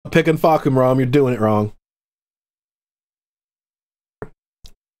picking Fakumram, you're doing it wrong.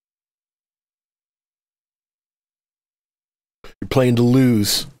 You're playing to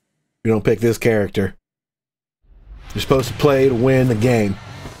lose. You don't pick this character. You're supposed to play to win the game.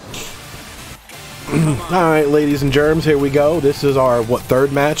 Alright, ladies and germs, here we go. This is our, what,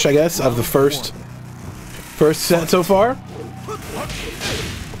 third match, I guess, of the first set so far.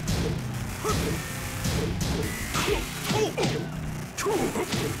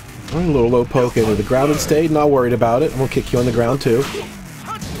 A little low poke into the grounded state, not worried about it. I'm gonna kick you on the ground too.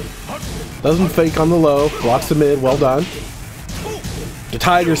 Doesn't fake on the low, blocks the mid, well done. The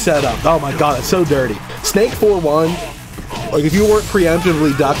Tiger setup, oh my god, it's so dirty. Snake 4-1, like if you weren't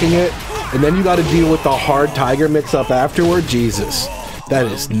preemptively ducking it, and then you gotta deal with the hard Tiger mix-up afterward, Jesus. That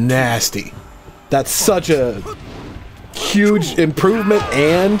is nasty. That's such a huge improvement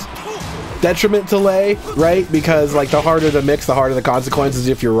and detriment to lay, right? Because like the harder the mix, the harder the consequences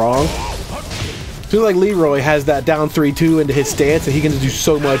if you're wrong. I feel like Leroy has that down 3-2 into his stance, and he can do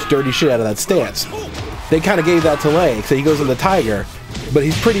so much dirty shit out of that stance. They kind of gave that to Lay, so he goes into Tiger, but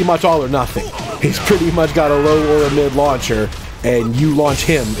he's pretty much all or nothing. He's pretty much got a low or a mid launcher, and you launch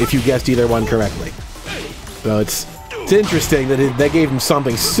him if you guessed either one correctly. So it's interesting that they gave him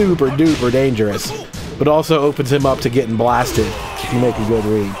something super duper dangerous, but also opens him up to getting blasted if you make a good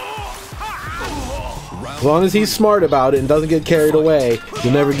read. As long as he's smart about it and doesn't get carried away,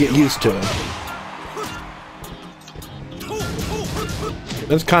 you'll never get used to him.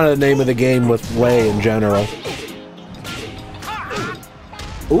 That's kind of the name of the game with Lay in general.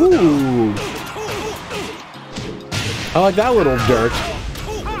 Ooh! I like that little dirt.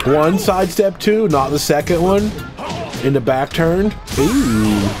 One sidestep, two, not the second one. In the back turned.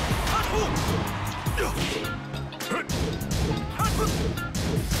 Ooh!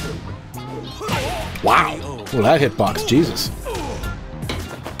 Wow! Well, that hitbox, Jesus.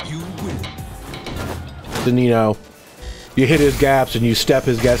 Then, you know, you hit his gaps and you step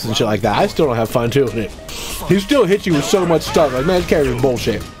his gaps and shit like that. I still don't have fun doing it. He still hits you with so much stuff. Like, man, this character's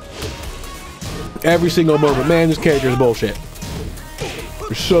bullshit. Every single moment, man, this character's bullshit.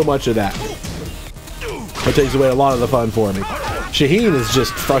 There's so much of that. That takes away a lot of the fun for me. Shaheen is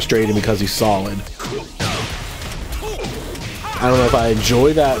just frustrating because he's solid. I don't know if I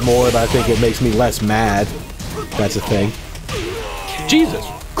enjoy that more, but I think it makes me less mad. That's a thing. Jesus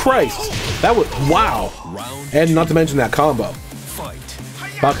Christ. That was, wow. And not to mention that combo.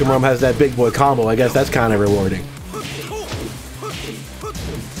 Fakumram has that big boy combo. I guess that's kind of rewarding.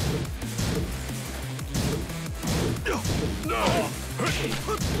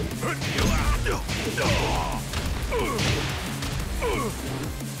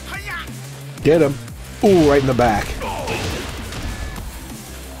 Get him. Ooh, right in the back.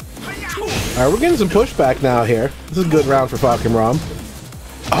 Alright, we're getting some pushback now here. This is a good round for Fakumram.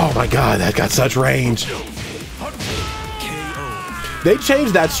 Oh my god, that got such range. They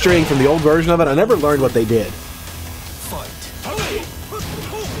changed that string from the old version of it. I never learned what they did.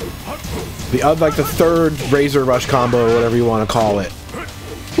 Like the third Razor Rush combo, or whatever you want to call it.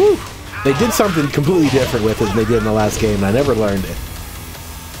 Whew. They did something completely different with it than they did in the last game, and I never learned it.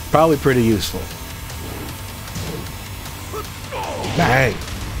 Probably pretty useful. Bang!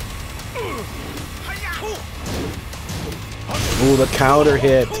 Ooh, the counter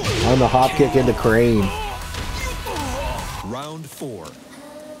hit on the hop kick into Crane. Round 4.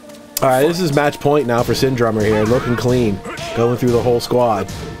 Alright, this is match point now for Sinndrummer here, looking clean, going through the whole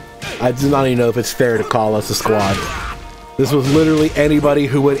squad. I do not even know if it's fair to call us a squad. This was literally anybody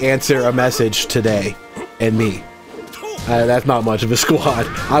who would answer a message today, and me. That's not much of a squad.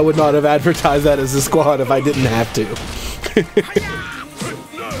 I would not have advertised that as a squad if I didn't have to.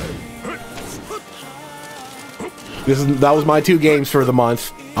 That was my 2 games for the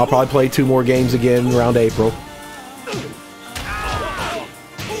month. I'll probably play 2 more games again around April.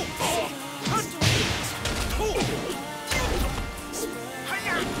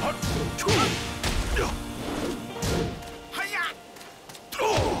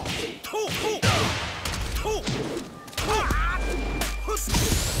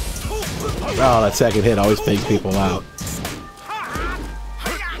 Oh, that second hit always fakes people out.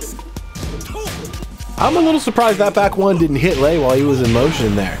 I'm a little surprised that back one didn't hit Lay while he was in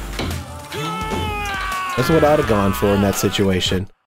motion there. That's what I'd have gone for in that situation.